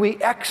 when we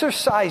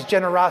exercise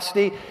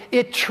generosity,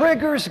 it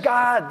triggers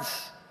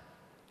God's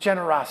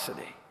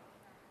generosity.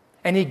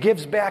 And he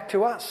gives back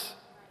to us.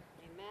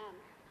 Amen.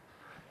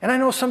 And I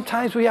know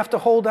sometimes we have to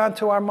hold on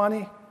to our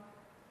money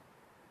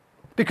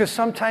because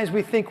sometimes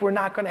we think we're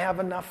not going to have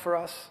enough for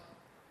us.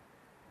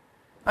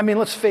 I mean,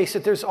 let's face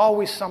it, there's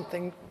always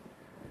something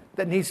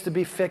that needs to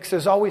be fixed.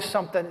 There's always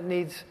something that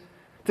needs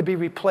to be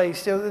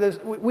replaced.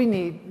 We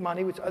need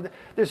money.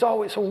 There's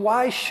always. So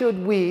why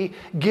should we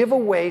give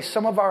away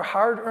some of our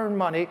hard-earned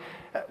money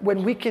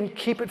when we can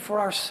keep it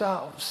for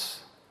ourselves?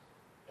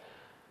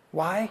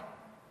 Why?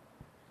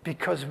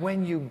 Because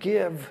when you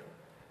give,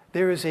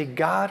 there is a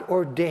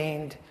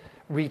God-ordained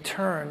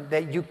return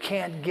that you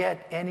can't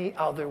get any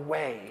other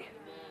way.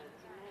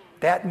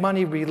 That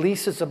money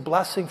releases a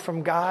blessing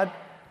from God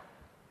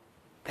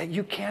that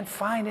you can't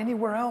find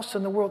anywhere else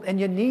in the world, and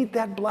you need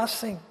that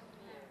blessing.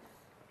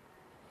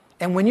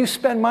 And when you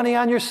spend money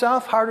on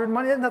yourself, hard-earned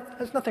money,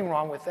 there's nothing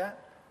wrong with that.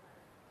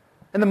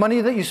 And the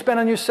money that you spend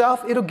on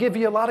yourself, it'll give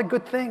you a lot of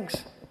good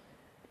things.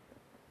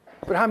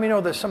 But how many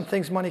know there's some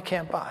things money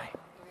can't buy?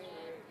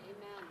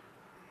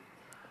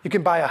 You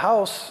can buy a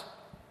house,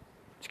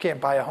 but you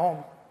can't buy a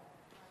home.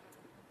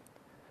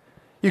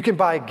 You can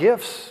buy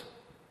gifts,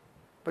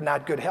 but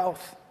not good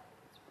health.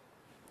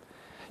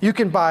 You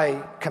can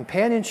buy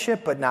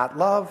companionship, but not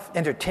love,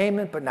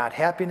 entertainment, but not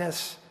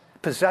happiness,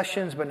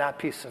 possessions, but not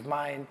peace of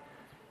mind.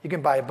 You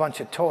can buy a bunch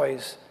of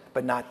toys,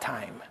 but not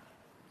time.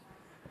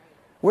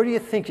 Where do you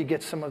think you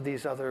get some of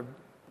these other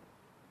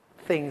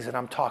things that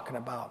I'm talking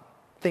about?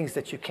 Things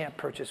that you can't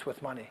purchase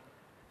with money.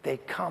 They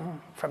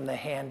come from the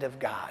hand of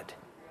God.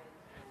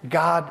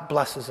 God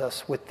blesses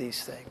us with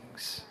these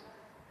things.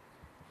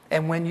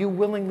 And when you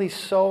willingly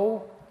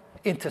sow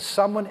into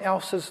someone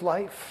else's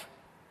life,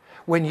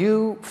 when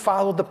you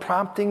follow the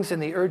promptings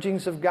and the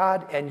urgings of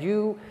God and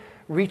you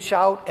reach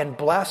out and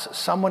bless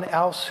someone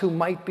else who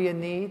might be in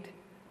need,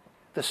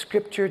 the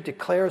scripture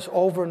declares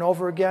over and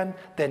over again,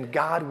 then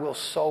God will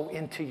sow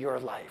into your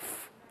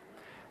life.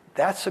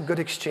 That's a good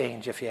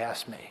exchange, if you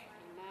ask me.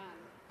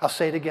 I'll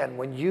say it again.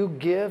 When you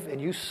give and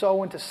you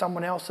sow into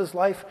someone else's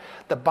life,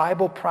 the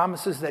Bible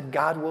promises that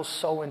God will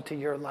sow into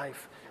your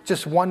life.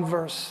 Just one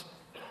verse.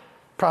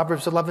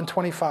 Proverbs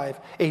 11:25.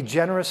 A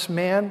generous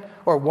man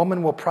or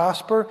woman will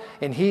prosper,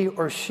 and he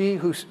or she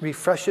who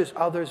refreshes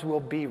others will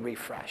be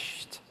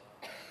refreshed.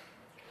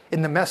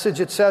 In the Message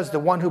it says, the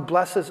one who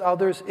blesses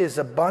others is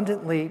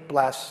abundantly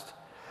blessed.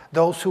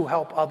 Those who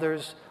help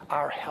others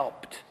are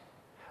helped.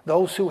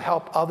 Those who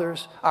help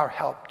others are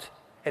helped.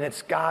 And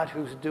it's God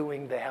who's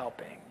doing the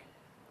helping.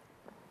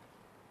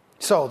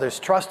 So there's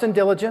trust and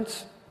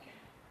diligence.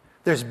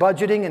 There's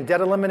budgeting and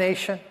debt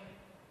elimination.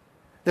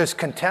 There's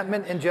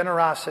contentment and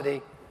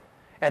generosity.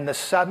 And the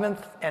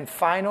seventh and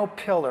final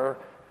pillar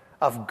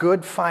of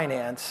good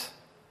finance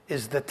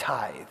is the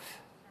tithe.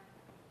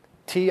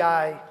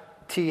 Tithe.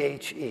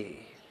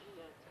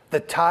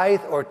 The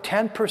tithe, or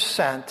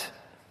 10%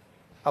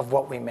 of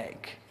what we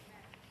make.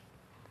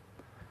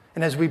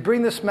 And as we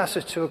bring this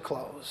message to a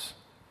close,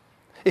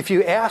 if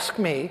you ask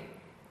me,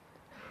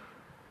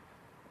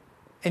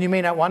 and you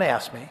may not want to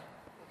ask me,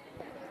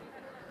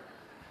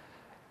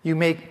 you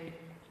may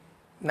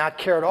not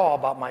care at all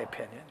about my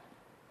opinion,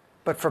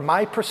 but from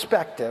my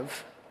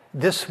perspective,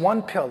 this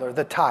one pillar,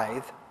 the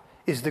tithe,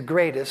 is the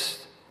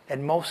greatest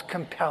and most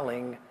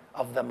compelling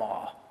of them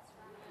all.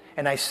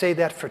 And I say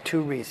that for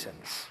two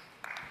reasons.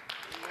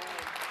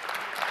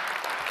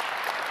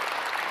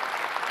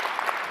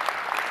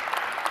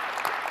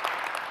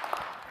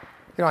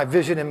 You know, I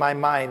vision in my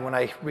mind when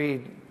I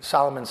read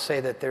Solomon say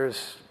that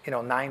there's,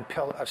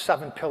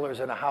 7 pillars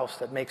in a house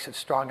that makes it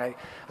strong.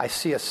 I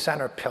see a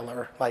center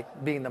pillar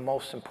like being the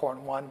most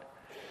important one.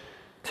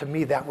 To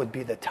me, that would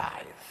be the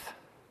tithe.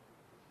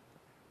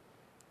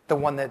 The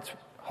one that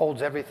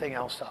holds everything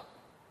else up.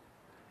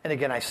 And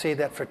again, I say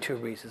that for two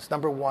reasons.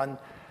 Number one,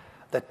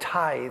 the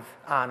tithe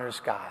honors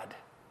God.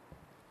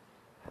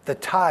 The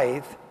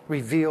tithe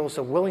reveals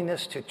a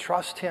willingness to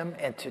trust him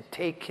and to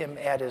take him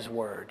at his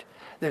word.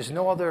 There's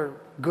no other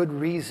good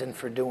reason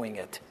for doing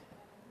it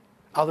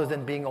other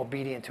than being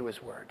obedient to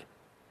his word.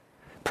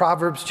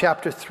 Proverbs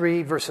chapter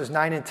 3, verses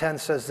 9 and 10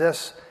 says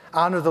this,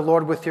 Honor the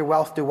Lord with your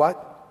wealth. Do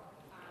what?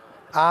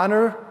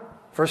 Honor,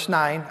 verse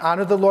 9,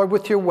 honor the Lord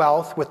with your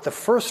wealth, with the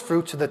first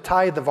fruits of the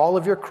tithe of all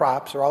of your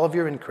crops or all of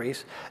your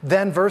increase.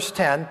 Then verse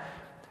 10,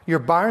 your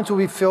barns will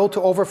be filled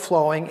to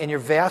overflowing and your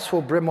vats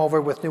will brim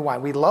over with new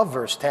wine. We love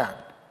verse 10.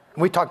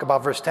 And we talk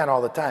about verse 10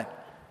 all the time.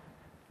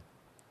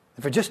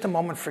 And for just a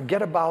moment,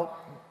 forget about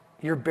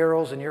your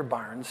barrels and your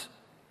barns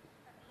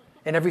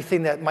and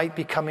everything that might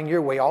be coming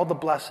your way, all the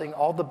blessing,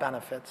 all the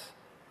benefits,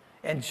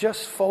 and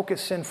just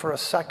focus in for a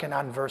second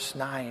on verse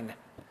 9.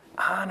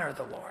 Honor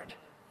the Lord.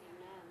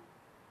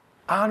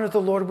 Honor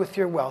the Lord with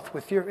your wealth,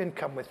 with your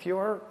income, with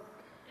your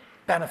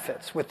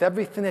benefits, with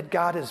everything that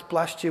God has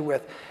blessed you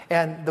with.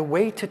 And the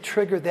way to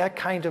trigger that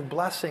kind of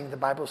blessing, the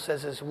Bible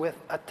says, is with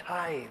a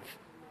tithe.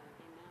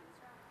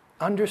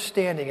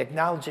 Understanding,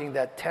 acknowledging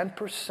that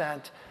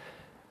 10%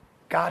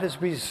 God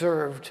has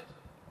reserved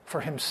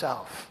for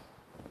himself.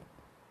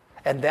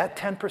 And that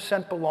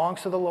 10%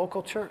 belongs to the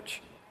local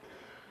church.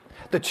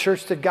 The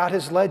church that God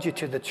has led you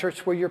to, the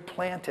church where you're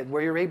planted,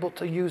 where you're able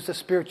to use the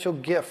spiritual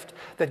gift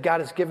that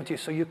God has given to you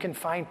so you can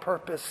find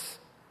purpose.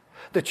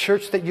 The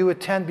church that you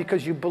attend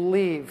because you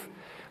believe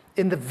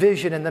in the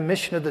vision and the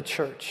mission of the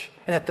church,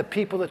 and that the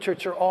people of the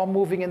church are all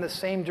moving in the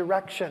same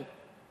direction.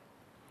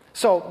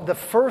 So the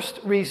first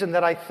reason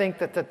that I think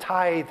that the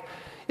tithe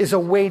is a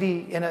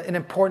weighty and an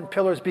important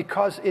pillar is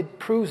because it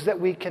proves that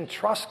we can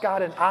trust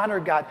God and honor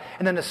God.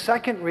 And then the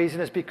second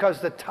reason is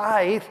because the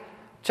tithe,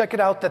 check it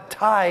out, the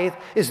tithe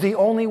is the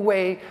only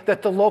way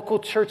that the local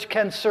church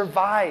can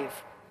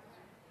survive.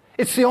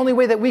 It's the only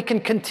way that we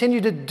can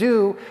continue to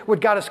do what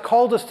God has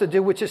called us to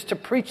do, which is to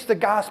preach the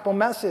gospel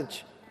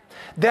message.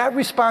 That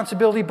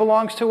responsibility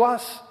belongs to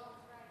us.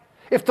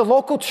 If the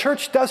local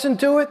church doesn't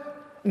do it,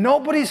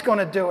 nobody's going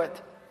to do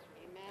it.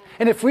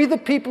 And if we, the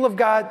people of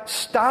God,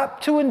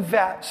 stop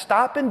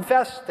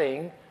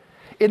investing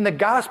in the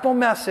gospel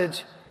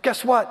message,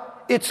 guess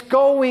what? It's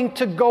going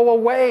to go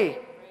away.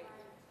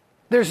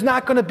 There's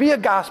not going to be a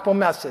gospel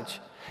message.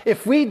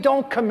 If we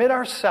don't commit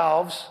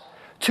ourselves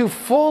to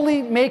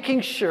fully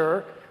making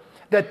sure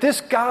that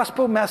this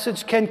gospel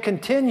message can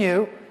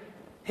continue,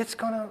 it's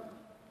going to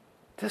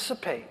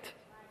dissipate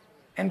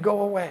and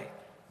go away.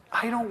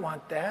 I don't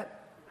want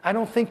that. I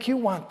don't think you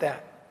want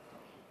that.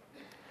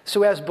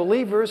 So as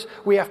believers,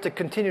 we have to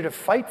continue to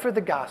fight for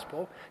the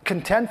gospel,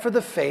 contend for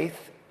the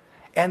faith,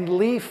 and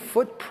leave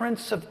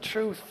footprints of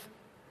truth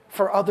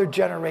for other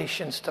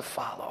generations to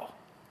follow.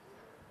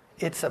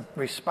 It's a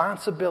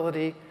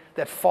responsibility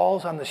that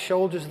falls on the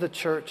shoulders of the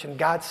church, and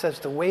God says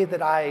the way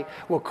that I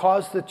will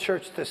cause the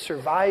church to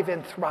survive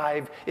and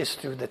thrive is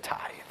through the tithe.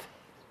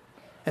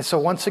 And so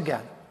once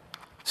again,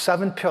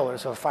 7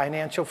 pillars of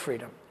financial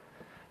freedom.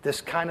 This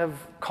kind of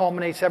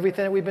culminates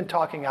everything that we've been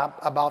talking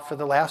about for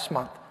the last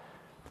month.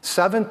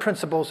 7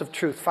 principles of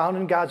truth found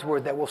in God's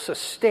word that will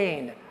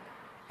sustain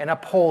and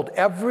uphold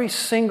every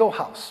single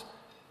house.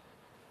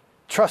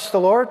 Trust the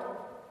Lord.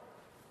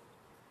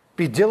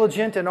 Be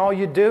diligent in all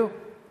you do.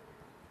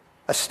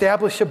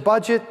 Establish a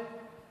budget.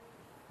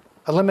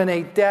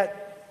 Eliminate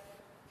debt.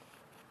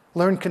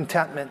 Learn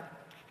contentment.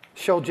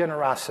 Show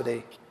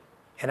generosity.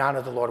 And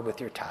honor the Lord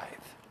with your tithe.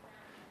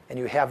 And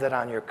you have that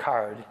on your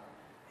card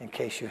in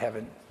case you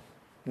haven't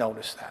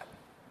noticed that.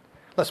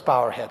 Let's bow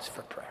our heads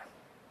for prayer.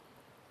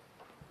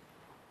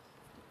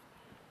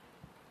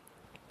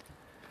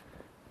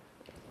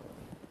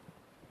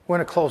 We're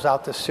going to close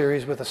out this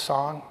series with a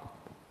song.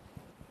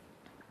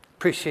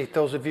 Appreciate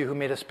those of you who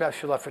made a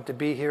special effort to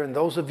be here, and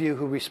those of you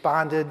who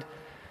responded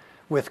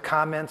with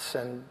comments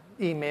and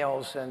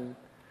emails and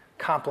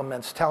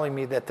compliments telling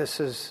me that this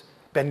has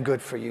been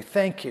good for you.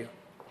 Thank you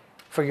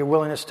for your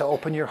willingness to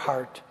open your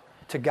heart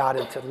to God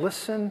and to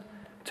listen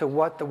to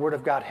what the Word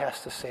of God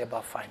has to say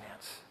about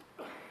finance.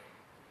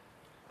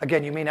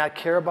 Again, you may not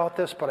care about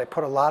this, but I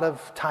put a lot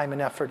of time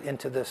and effort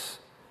into this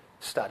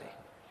study.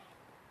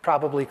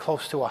 Probably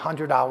close to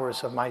 100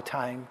 hours of my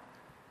time.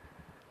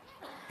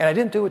 And I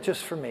didn't do it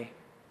just for me.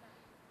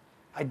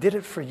 I did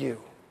it for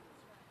you.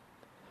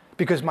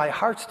 Because my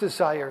heart's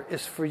desire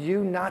is for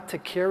you not to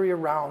carry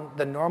around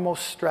the normal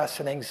stress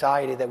and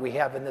anxiety that we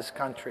have in this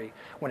country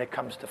when it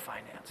comes to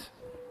finance.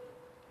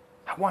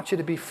 I want you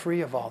to be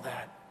free of all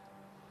that.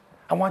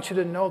 I want you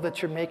to know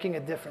that you're making a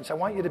difference. I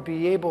want you to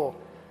be able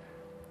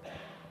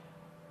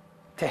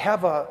to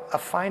have a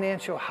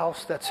financial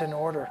house that's in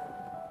order.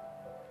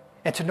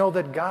 And to know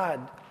that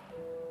God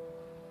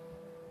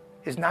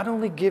is not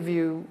only give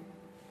you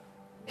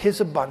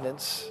His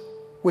abundance,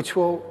 which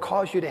will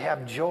cause you to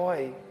have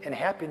joy and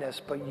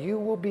happiness, but you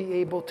will be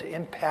able to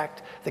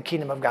impact the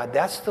kingdom of God.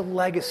 That's the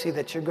legacy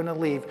that you're going to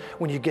leave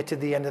when you get to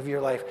the end of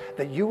your life,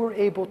 that you were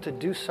able to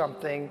do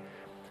something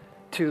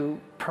to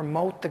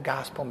promote the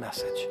gospel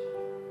message.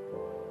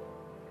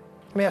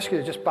 Let me ask you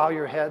to just bow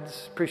your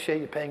heads. Appreciate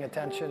you paying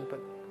attention,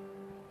 but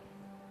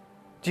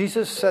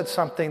Jesus said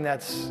something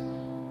that's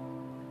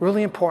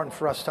really important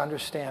for us to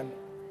understand.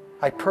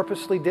 I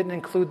purposely didn't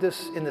include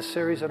this in the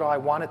series at all. I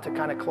wanted to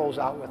kind of close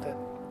out with it.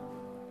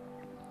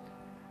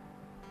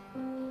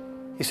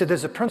 He said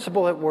there's a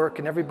principle at work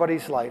in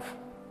everybody's life.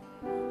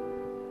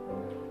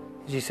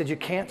 Jesus said, you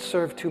can't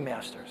serve two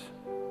masters.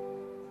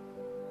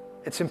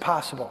 It's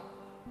impossible.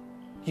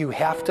 You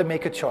have to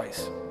make a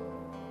choice.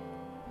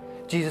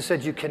 Jesus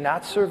said you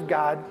cannot serve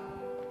God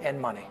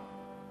and money.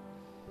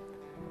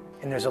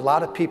 And there's a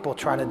lot of people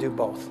trying to do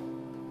both.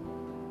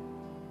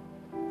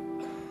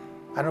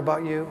 I don't know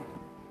about you,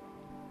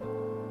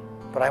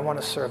 but I want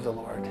to serve the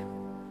Lord.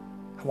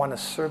 I want to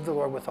serve the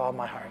Lord with all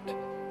my heart.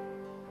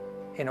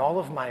 In all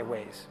of my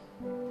ways,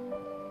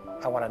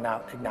 I want to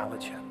now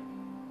acknowledge Him.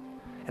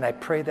 And I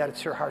pray that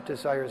it's your heart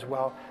desire as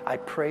well. I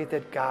pray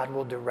that God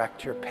will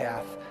direct your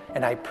path.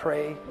 And I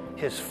pray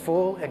His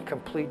full and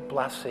complete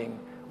blessing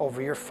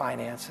over your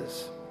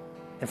finances.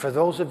 And for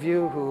those of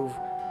you who,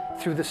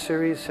 through the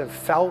series, have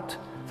felt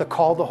the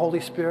call of the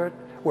Holy Spirit,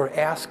 we're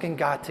asking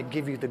God to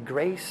give you the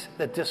grace,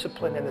 the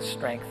discipline, and the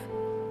strength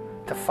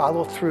to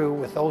follow through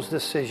with those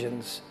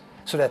decisions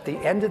so that at the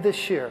end of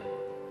this year,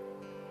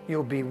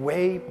 you'll be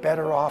way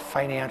better off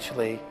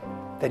financially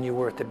than you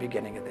were at the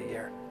beginning of the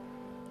year.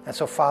 And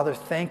so, Father,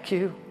 thank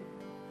you.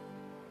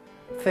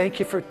 Thank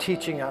you for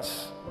teaching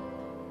us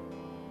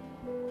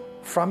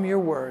from your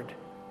word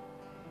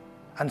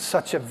on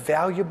such a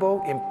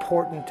valuable,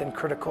 important, and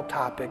critical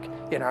topic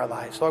in our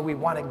lives. Lord, we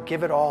want to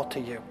give it all to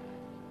you.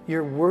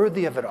 You're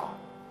worthy of it all.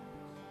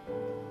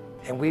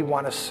 And we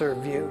want to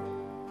serve you.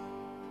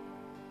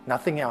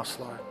 Nothing else,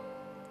 Lord,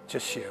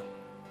 just you.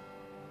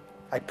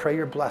 I pray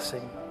your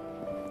blessing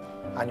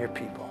on your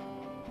people.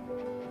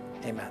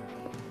 Amen.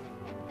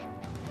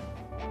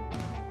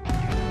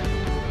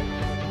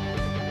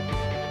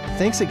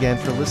 Thanks again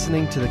for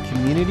listening to the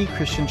Community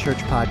Christian Church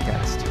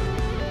podcast.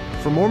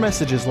 For more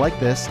messages like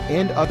this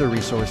and other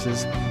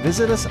resources,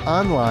 visit us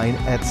online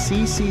at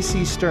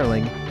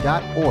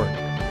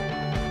cccsterling.org.